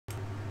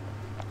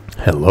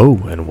Hello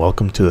and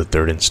welcome to the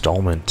third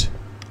installment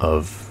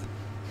of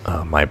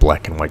my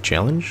black and white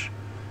challenge.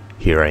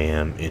 Here I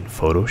am in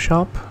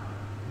Photoshop.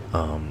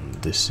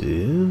 This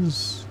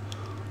is,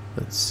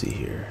 let's see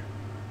here.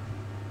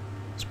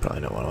 That's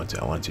probably not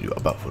what I wanted to do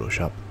about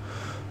Photoshop.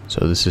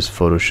 So this is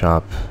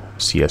Photoshop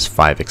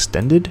CS5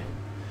 Extended,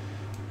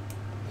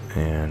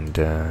 and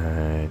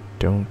I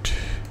don't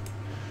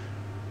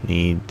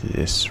need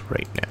this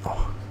right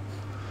now.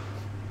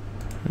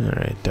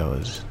 Alright,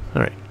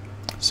 alright.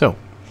 So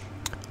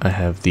I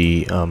have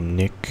the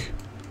Nik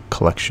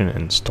Collection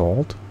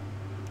installed,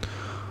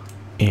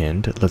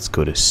 and let's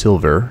go to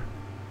Silver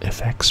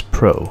Efex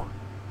Pro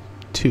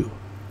 2.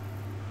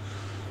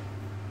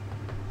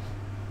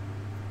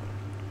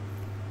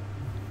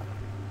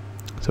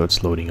 So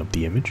it's loading up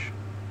the image.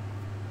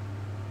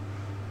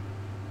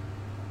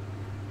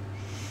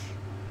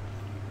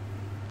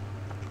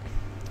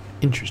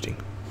 Interesting.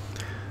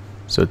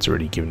 So it's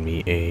already given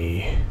me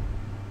a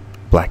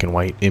black and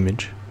white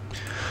image.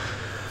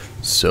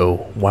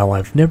 So while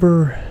I've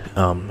never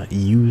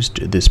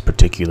used this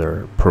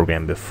particular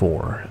program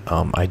before,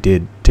 I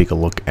did take a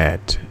look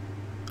at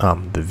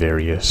the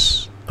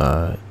various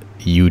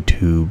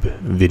YouTube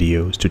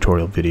videos,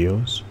 tutorial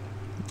videos,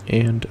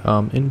 and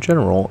in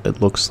general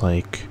it looks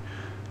like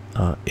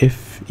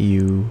if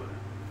you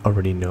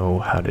already know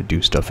how to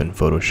do stuff in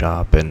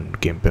Photoshop and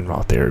GIMP and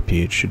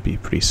RawTherapee, it should be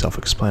pretty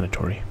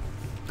self-explanatory.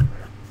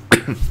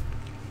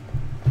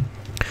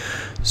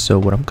 So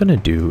what I'm going to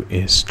do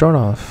is start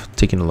off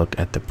taking a look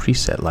at the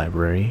preset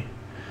library,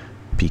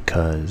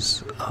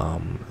 because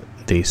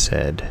they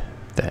said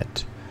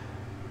that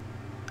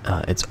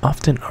it's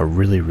often a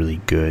really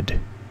good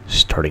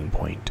starting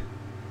point,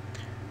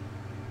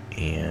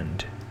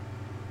 and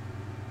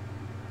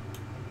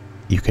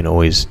you can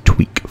always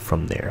tweak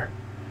from there.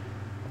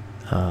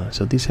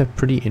 So these have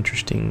pretty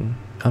interesting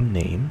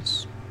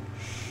names.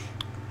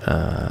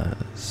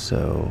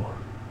 So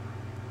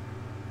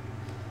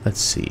let's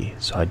see.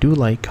 So I do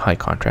like high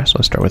contrast. So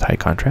I'll start with high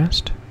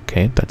contrast.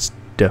 Okay, that's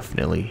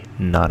definitely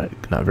not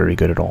very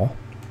good at all.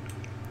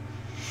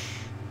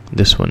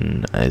 This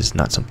one is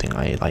not something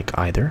I like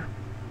either.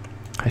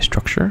 High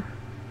structure,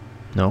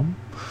 no.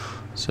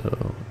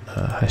 So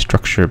high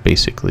structure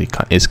basically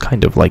is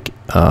kind of like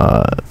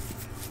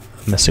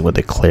messing with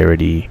the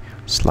clarity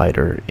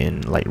slider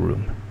in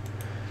Lightroom.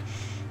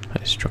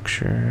 High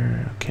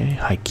structure, okay.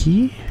 High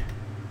key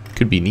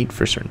could be neat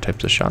for certain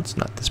types of shots,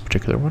 not this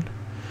particular one.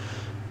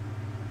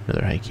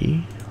 Another high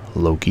key.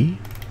 Low key.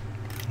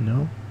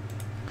 No.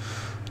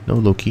 No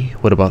low key.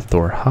 What about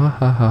Thor? Ha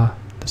ha ha.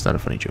 That's not a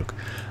funny joke.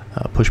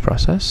 Push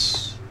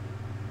process.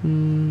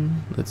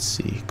 Let's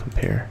see.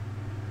 Compare.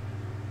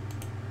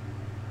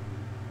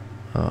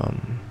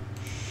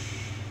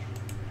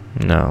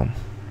 No.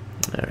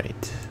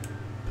 Alright.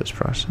 Push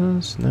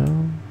process.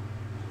 No.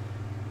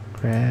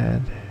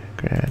 Grad.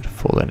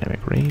 Full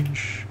dynamic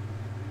range.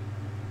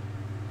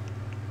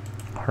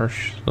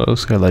 Harsh.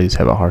 Those guys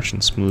have a harsh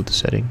and smooth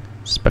setting.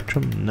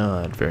 Spectrum,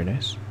 not very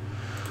nice.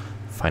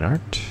 Fine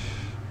art,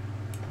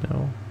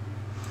 no.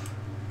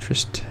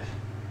 Trist,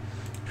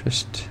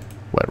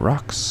 wet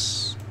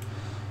rocks,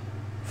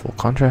 full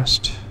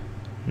contrast,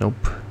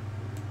 nope.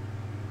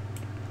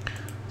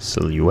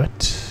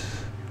 Silhouette,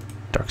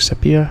 dark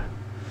sepia,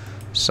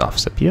 soft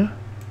sepia,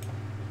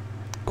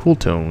 cool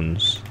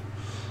tones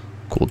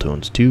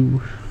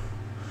too.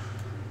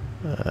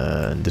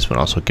 And this one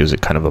also gives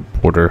it kind of a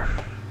border.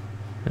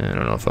 I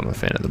don't know if I'm a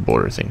fan of the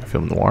border thing.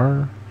 Film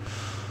noir.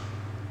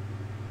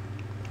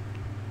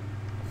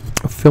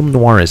 Film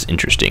noir is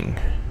interesting.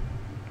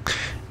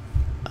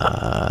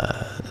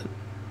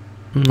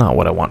 Not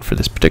what I want for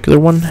this particular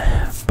one,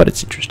 but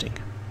it's interesting.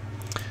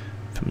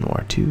 Film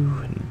noir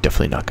 2,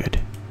 definitely not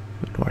good.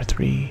 Film noir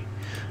 3,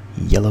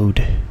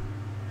 yellowed.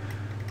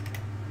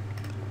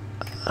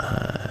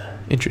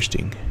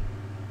 Interesting.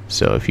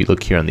 So if you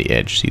look here on the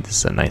edge, see this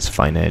is a nice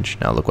fine edge.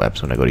 Now look what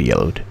happens when I go to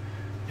yellowed.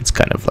 It's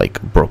kind of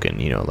like broken,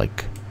 you know,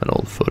 like an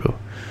old photo.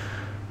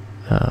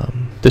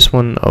 This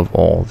one, of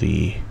all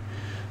the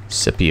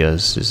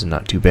sepias, is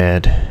not too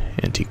bad.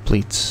 Antique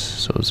plates,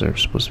 so those are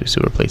supposed to be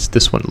silver plates.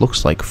 This one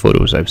looks like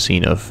photos I've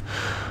seen of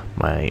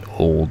my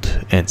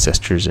old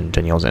ancestors and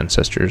Danielle's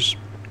ancestors.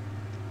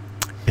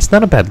 It's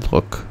not a bad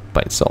look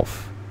by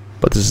itself,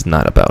 but this is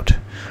not about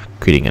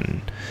creating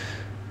an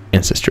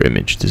ancestor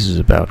image. This is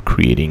about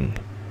creating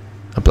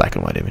a black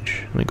and white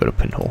image. Let me go to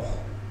pinhole.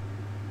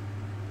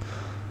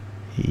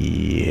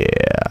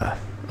 Yeah.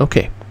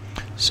 Okay.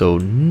 So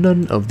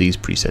none of these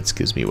presets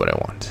gives me what I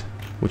want,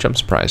 which I'm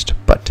surprised,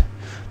 but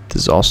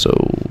this is also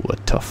a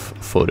tough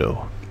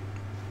photo.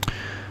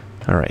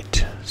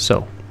 Alright,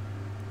 so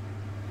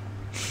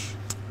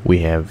we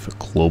have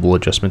global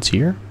adjustments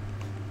here,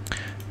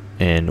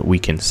 and we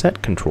can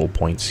set control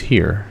points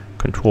here.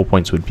 Control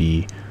points would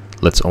be,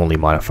 let's only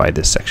modify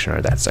this section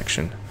or that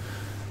section.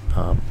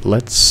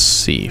 Let's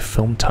see,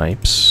 film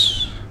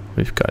types.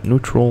 We've got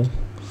neutral.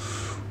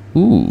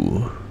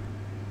 Ooh,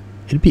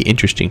 it'd be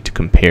interesting to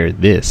compare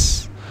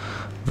this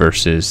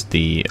versus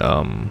the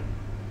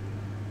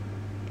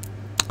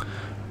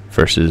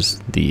versus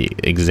the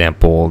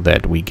example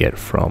that we get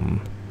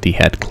from the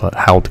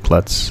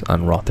Held-Klutz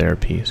on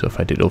RawTherapee. So if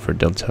I did Ilford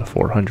Delta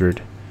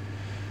 400,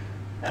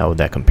 how would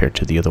that compare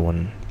to the other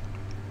one?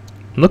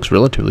 It looks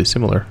relatively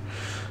similar.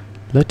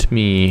 Let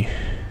me,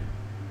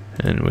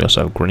 and we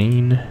also have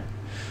grain,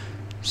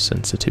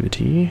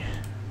 sensitivity,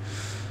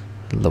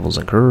 levels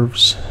and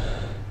curves,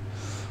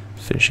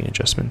 finishing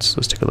adjustments.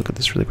 Let's take a look at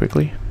this really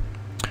quickly.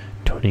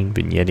 Toning,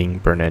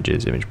 vignetting, burn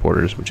edges, image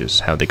borders, which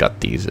is how they got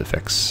these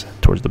effects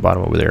towards the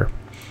bottom over there.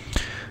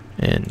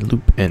 And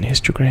loop and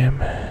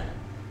histogram.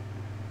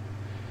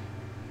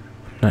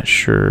 I'm not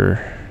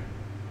sure.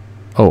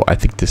 Oh, I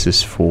think this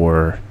is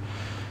for,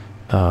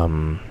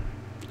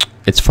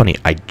 it's funny,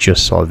 I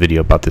just saw a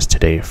video about this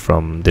today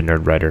from the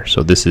Nerd Writer.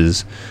 So this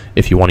is,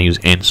 if you want to use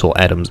Ansel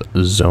Adams'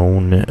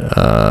 zone,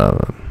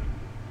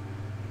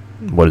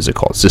 what is it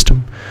called,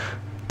 system.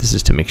 This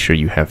is to make sure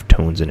you have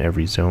tones in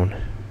every zone.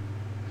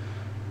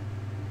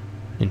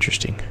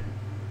 Interesting.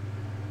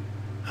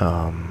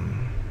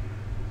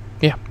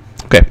 Yeah,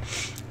 okay.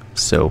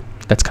 So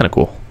that's kind of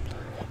cool.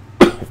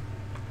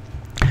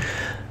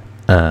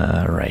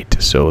 Right,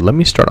 so let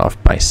me start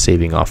off by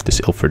saving off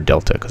this Ilford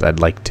Delta, because I'd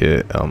like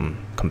to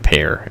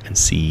compare and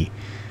see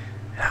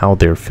how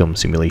their film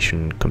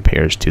simulation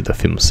compares to the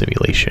film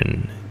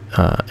simulation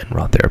in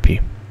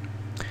RawTherapee.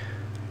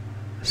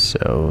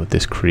 So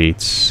this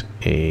creates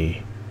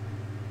a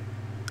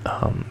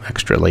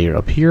extra layer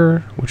up here,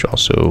 which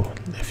also,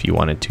 if you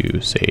wanted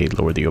to, say,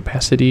 lower the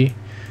opacity,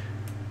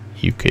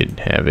 you could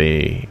have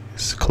a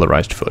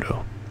colorized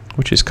photo,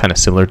 which is kind of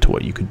similar to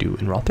what you could do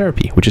in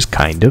RawTherapee, which is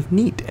kind of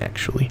neat,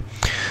 actually.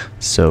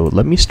 So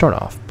let me start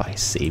off by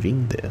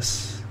saving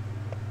this.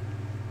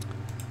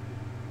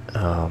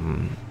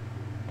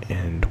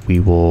 And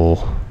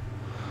we'll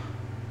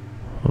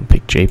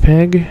pick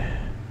JPEG,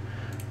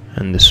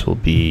 and this will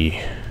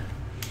be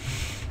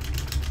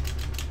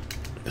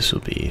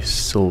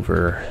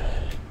Silver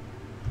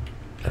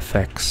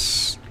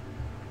Efex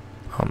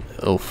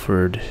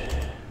Ilford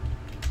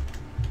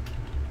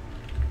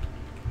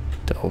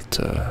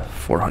Delta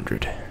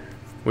 400,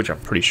 which I'm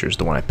pretty sure is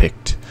the one I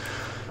picked.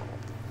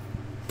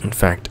 In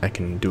fact, I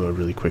can do a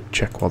really quick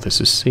check while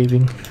this is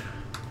saving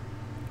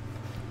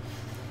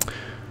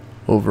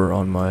over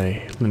on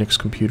my Linux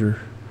computer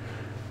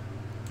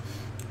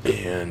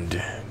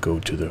and go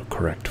to the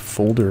correct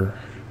folder.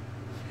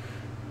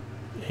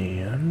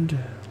 And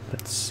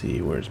let's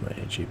see, where's my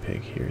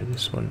JPEG here?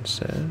 This one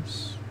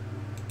says,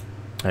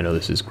 I know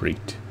this is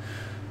great.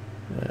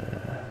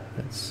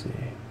 Let's see.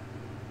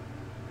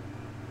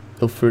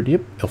 Ilford,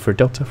 yep, Ilford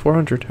Delta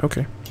 400,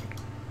 okay.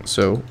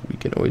 So we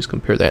can always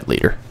compare that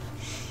later.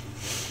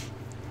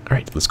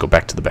 Alright, let's go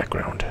back to the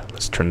background.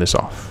 Let's turn this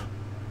off.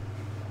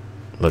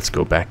 Let's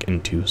go back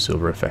into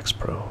Silver Efex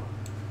Pro.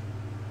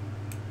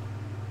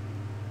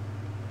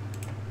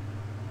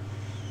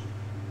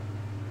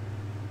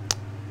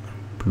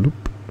 Bloop.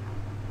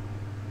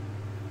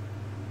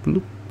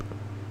 Bloop.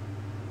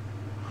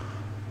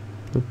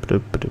 Bloop,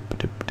 bloop, bloop,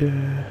 bloop,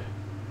 bloop.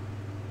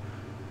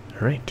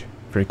 Alright,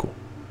 very cool.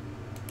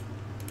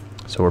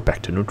 So we're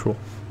back to neutral.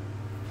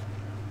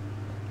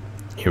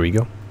 Here we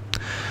go.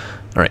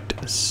 Alright,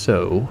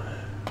 so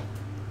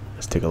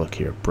let's take a look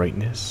here.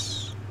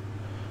 Brightness.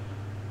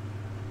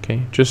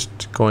 Okay,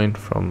 just going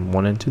from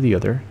one end to the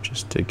other,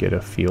 just to get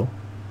a feel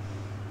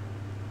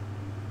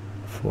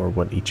for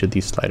what each of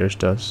these sliders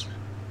does.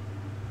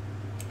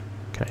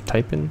 Can I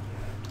type in?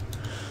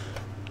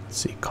 Let's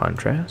see,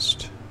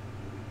 contrast.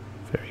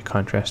 Very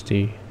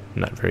contrasty,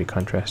 not very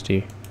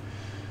contrasty.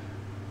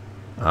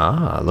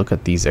 Ah, look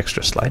at these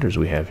extra sliders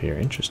we have here.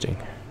 Interesting.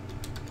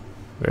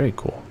 Very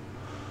cool.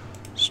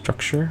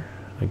 Structure.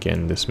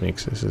 Again, this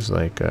is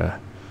like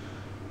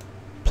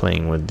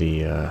playing with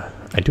the...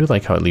 I do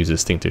like how it leaves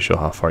this thing to show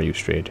how far you've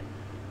strayed.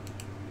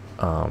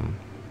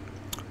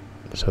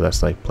 So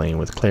that's like playing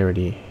with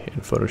clarity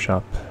in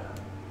Photoshop.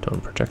 Tone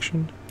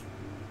projection.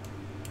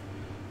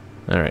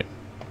 Alright.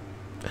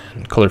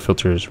 And color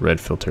filters,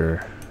 red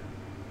filter.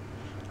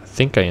 I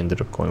think I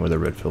ended up going with a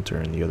red filter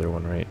in the other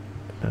one, right?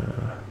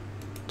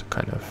 To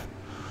kind of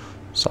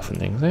soften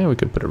things. Yeah, we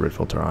could put a red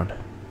filter on.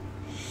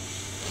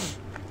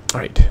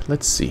 Alright,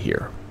 let's see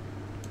here.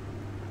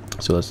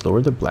 So let's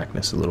lower the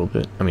blackness a little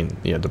bit. I mean,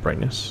 yeah, the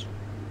brightness.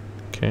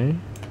 Okay.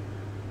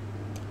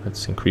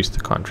 Let's increase the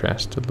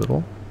contrast a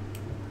little.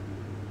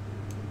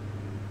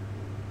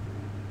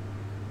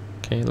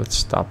 Okay, let's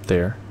stop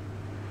there.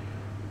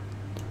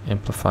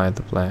 Amplify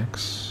the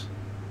blacks.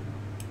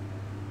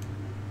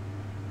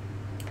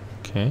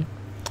 Okay.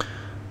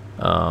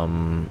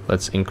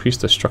 Let's increase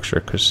the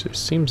structure because it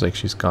seems like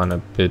she's gone a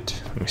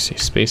bit. Let me see,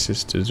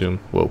 spaces to zoom.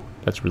 Whoa,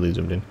 that's really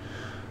zoomed in.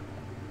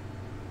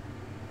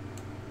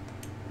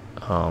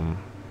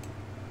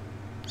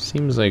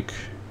 Seems like,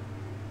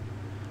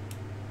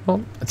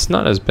 well, it's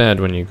not as bad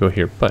when you go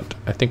here, but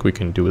I think we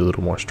can do a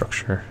little more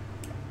structure.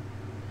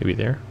 Maybe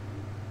there.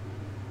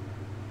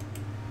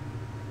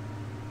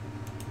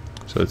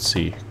 So let's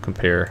see,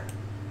 compare.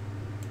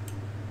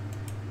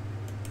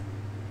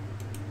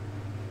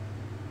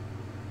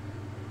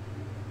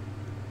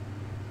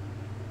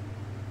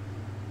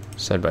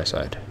 side by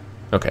side.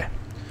 Okay.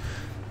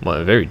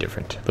 Well, very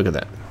different. Look at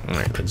that. All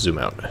right, let's zoom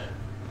out.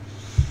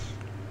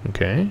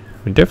 Okay,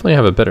 we definitely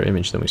have a better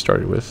image than we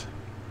started with.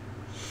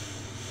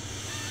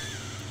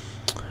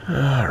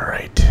 All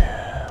right,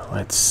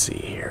 let's see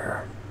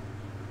here.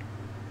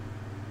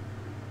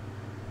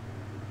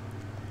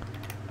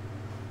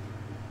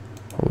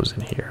 What was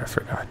in here? I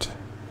forgot.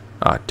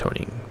 Ah,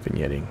 toning,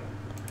 vignetting.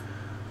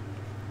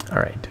 All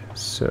right,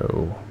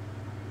 so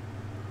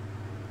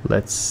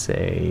let's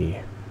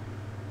say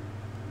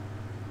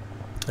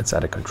let's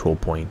add a control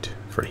point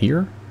for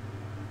here.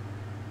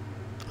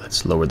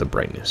 Let's lower the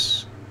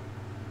brightness.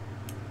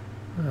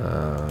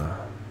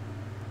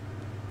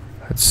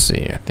 Let's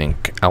see, I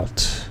think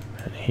Alt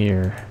and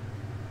here,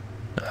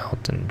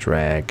 Alt and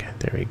drag,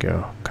 there we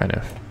go. Kind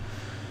of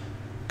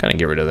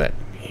get rid of that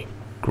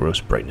gross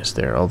brightness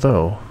there,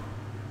 although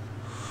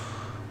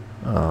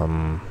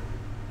it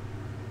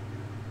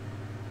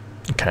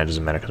kind of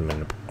doesn't matter because I'm going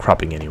to end up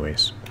cropping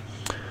anyways.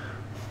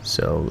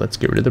 So let's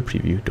get rid of the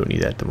preview, don't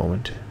need that at the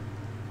moment.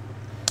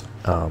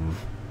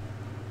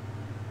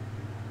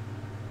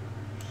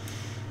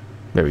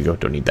 There we go,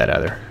 don't need that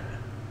either.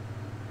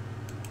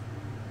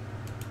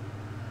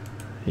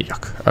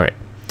 Yuck. Alright.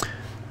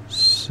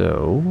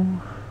 So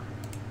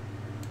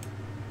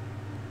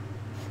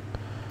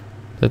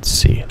let's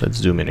see. Let's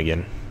zoom in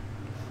again.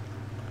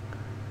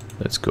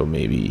 Let's go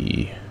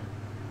maybe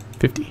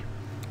 50.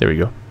 There we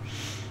go.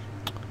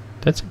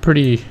 That's a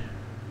pretty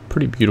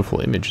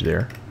beautiful image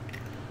there.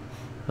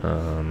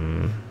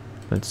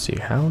 Let's see.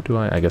 How do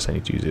I guess I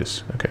need to use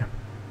this. Okay.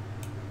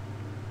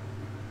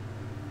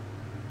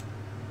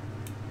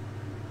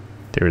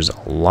 There's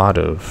a lot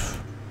of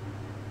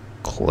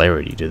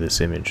clarity to this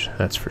image,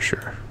 that's for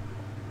sure.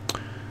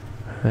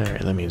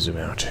 Alright, let me zoom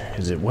out.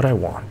 Is it what I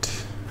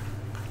want?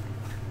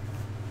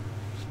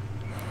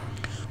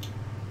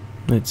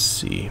 Let's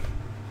see.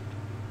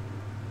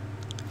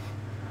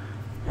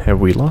 Have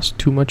we lost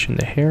too much in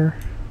the hair?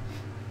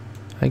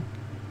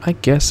 I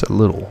guess a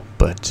little,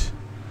 but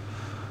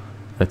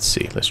let's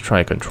see. Let's try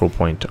a control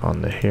point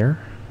on the hair.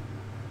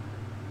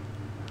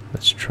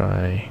 Let's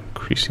try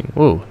increasing.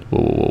 Whoa,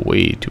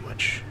 way too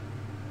much.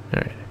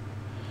 Alright.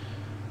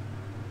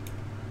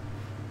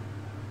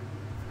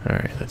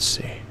 Alright, let's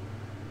see.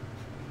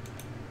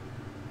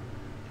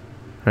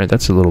 Alright,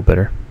 that's a little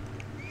better.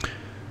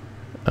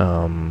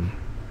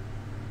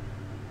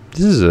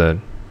 This is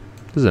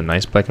a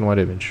nice black and white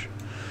image.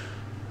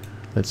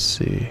 Let's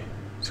see.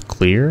 It's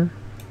clear.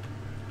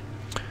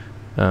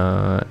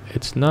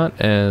 It's not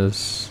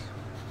as,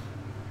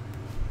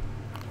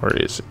 or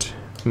is it?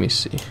 Let me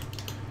see.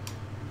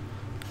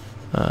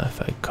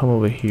 If I come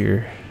over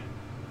here.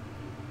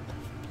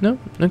 No,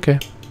 okay.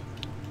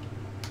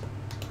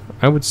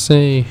 I would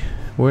say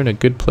we're in a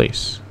good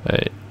place.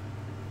 I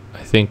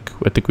think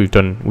we've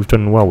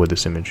done well with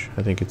this image.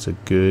 I think it's a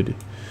good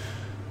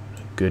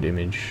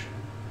image.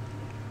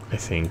 I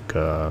think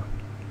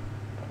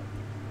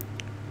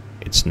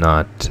it's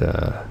not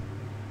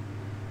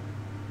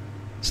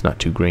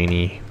too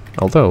grainy.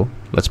 Although,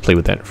 let's play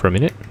with that for a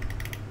minute.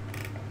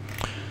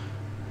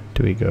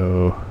 Do we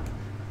go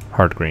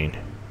hard grain?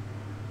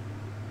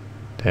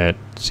 That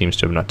seems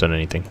to have not done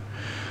anything.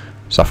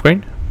 Soft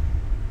grain?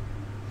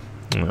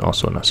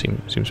 Also not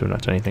seems to have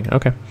not done anything.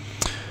 Okay.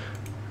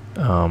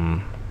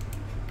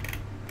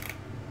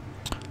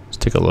 Let's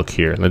take a look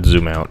here. Let's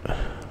zoom out.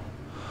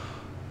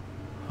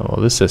 Oh,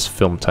 well, this says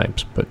film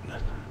types, but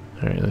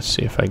alright, let's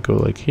see if I go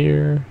like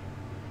here.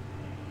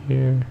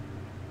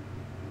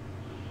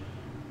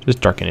 Just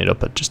darken it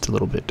up just a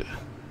little bit.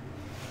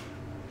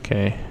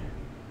 Okay.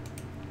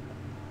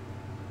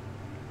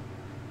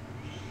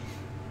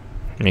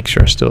 Make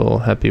sure I'm still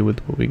happy with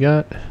what we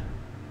got.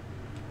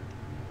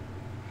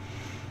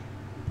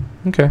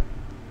 Okay.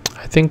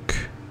 I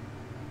think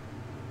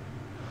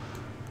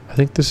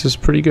this is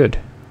pretty good.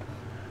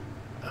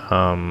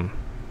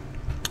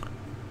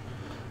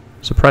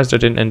 Surprised I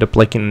didn't end up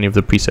liking any of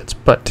the presets,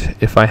 but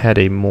if I had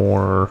a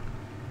more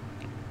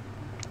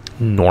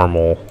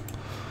normal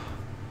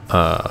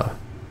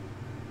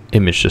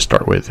image to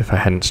start with, if I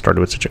hadn't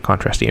started with such a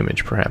contrasty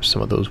image, perhaps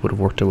some of those would have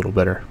worked a little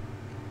better.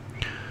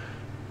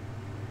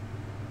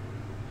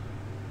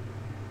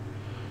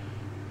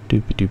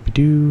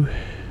 Doopy-doopy-doo.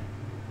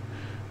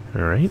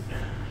 Alright,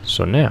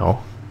 so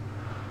now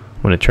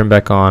I'm going to turn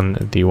back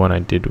on the one I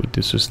did with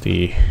this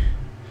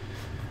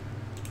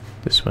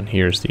one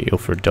here is the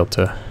Ilford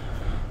Delta.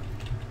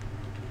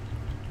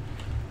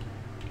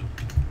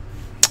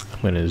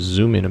 I'm going to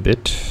zoom in a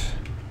bit.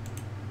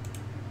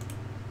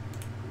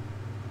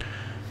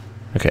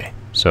 Okay,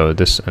 so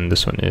this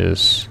one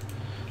is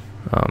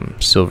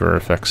Silver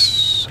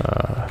Efex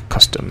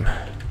Custom.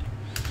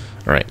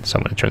 Alright, so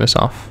I'm going to turn this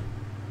off.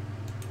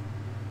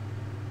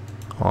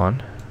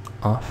 On,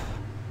 off.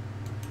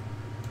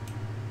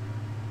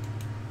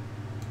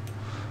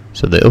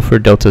 So the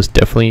Ilford Delta is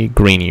definitely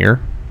grainier,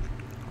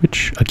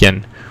 which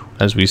again,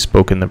 as we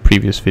spoke in the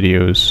previous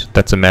videos,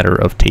 that's a matter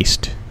of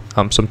taste.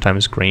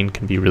 Sometimes grain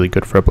can be really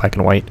good for a black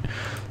and white.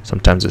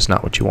 Sometimes it's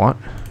not what you want.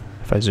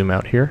 If I zoom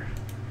out here,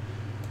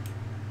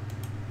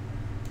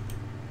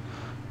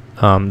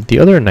 The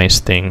other nice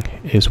thing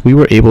is we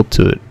were able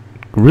to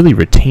really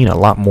retain a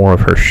lot more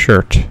of her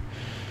shirt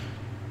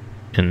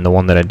in the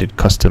one that I did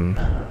custom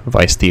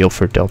Vice the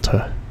Ilford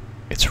Delta.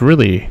 It's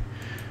really,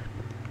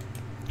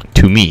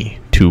 to me,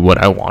 to what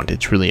I want,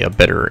 it's really a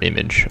better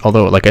image.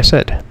 Although, like I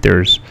said,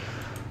 there's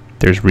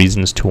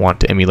reasons to want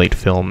to emulate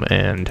film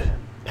and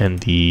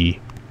the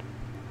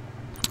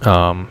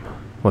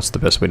what's the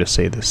best way to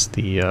say this?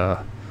 The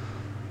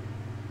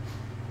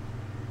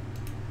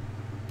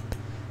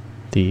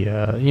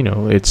you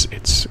know,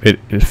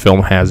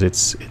 film has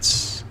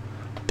its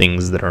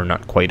things that are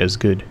not quite as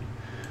good.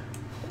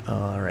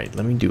 All right,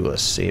 let me do a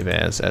save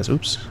as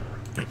oops.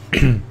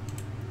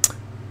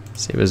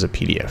 Save as a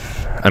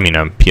PDF. I mean,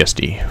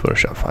 PSD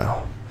Photoshop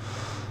file.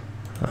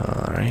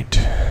 All right,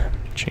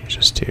 change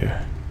this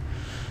to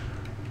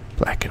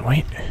black and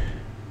white.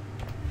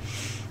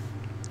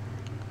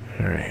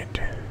 All right,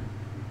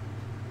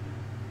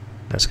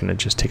 that's gonna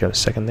just take a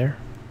second there.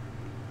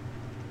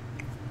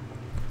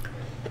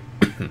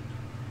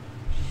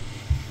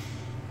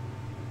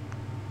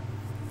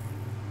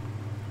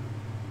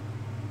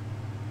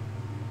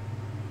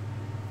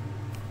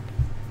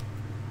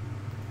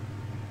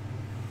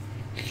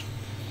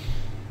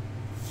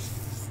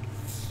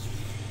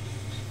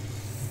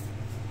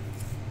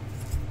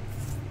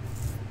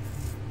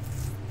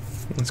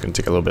 It's going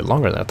to take a little bit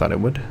longer than I thought it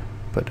would,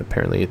 but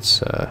apparently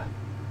it's a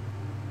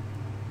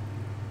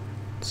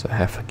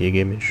half a gig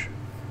image.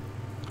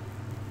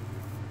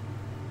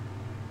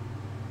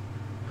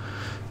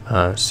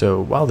 So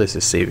while this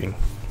is saving,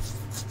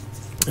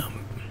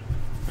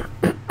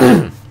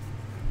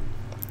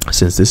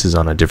 since this is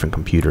on a different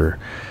computer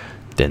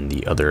than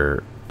the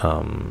other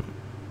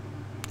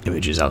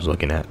images I was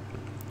looking at,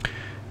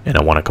 and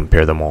I want to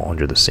compare them all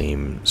under the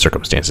same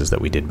circumstances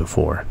that we did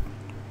before,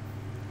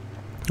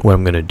 what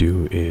I'm going to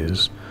do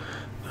is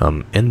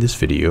end this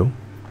video.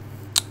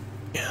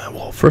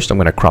 Well, first I'm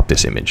going to crop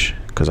this image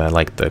because I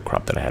like the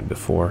crop that I had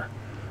before.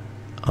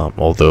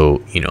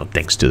 Although, you know,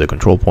 thanks to the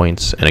control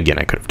points, and again,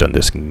 I could have done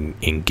this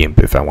in GIMP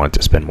if I wanted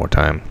to spend more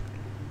time.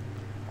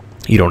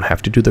 You don't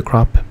have to do the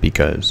crop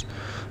because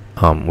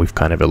we've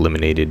kind of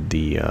eliminated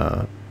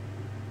the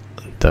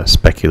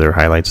specular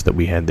highlights that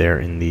we had there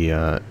in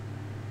the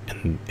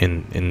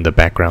in the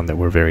background that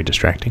were very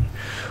distracting.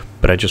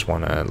 But I just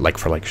want to like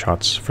for like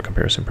shots for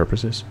comparison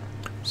purposes.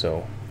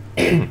 So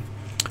I'm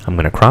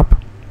going to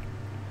crop,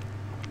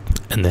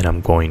 and then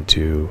I'm going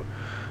to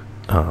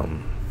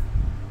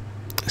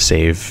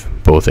save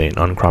both an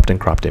uncropped and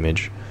cropped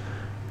image,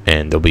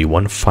 and there'll be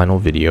one final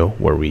video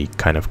where we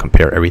kind of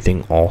compare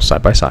everything all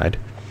side by side.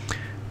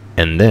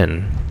 And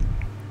then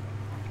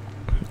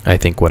I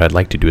think what I'd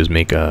like to do is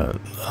make a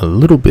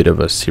little bit of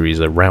a series,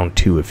 a round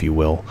 2 if you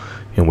will,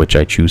 in which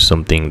I choose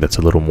something that's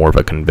a little more of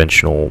a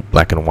conventional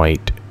black and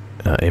white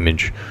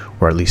image,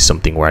 or at least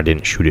something where I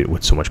didn't shoot it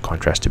with so much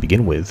contrast to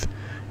begin with,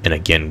 and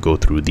again go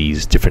through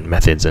these different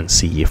methods and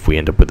see if we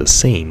end up with the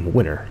same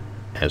winner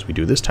as we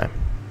do this time.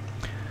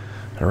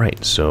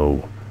 Alright,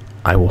 so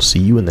I will see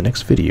you in the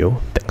next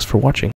video. Thanks for watching.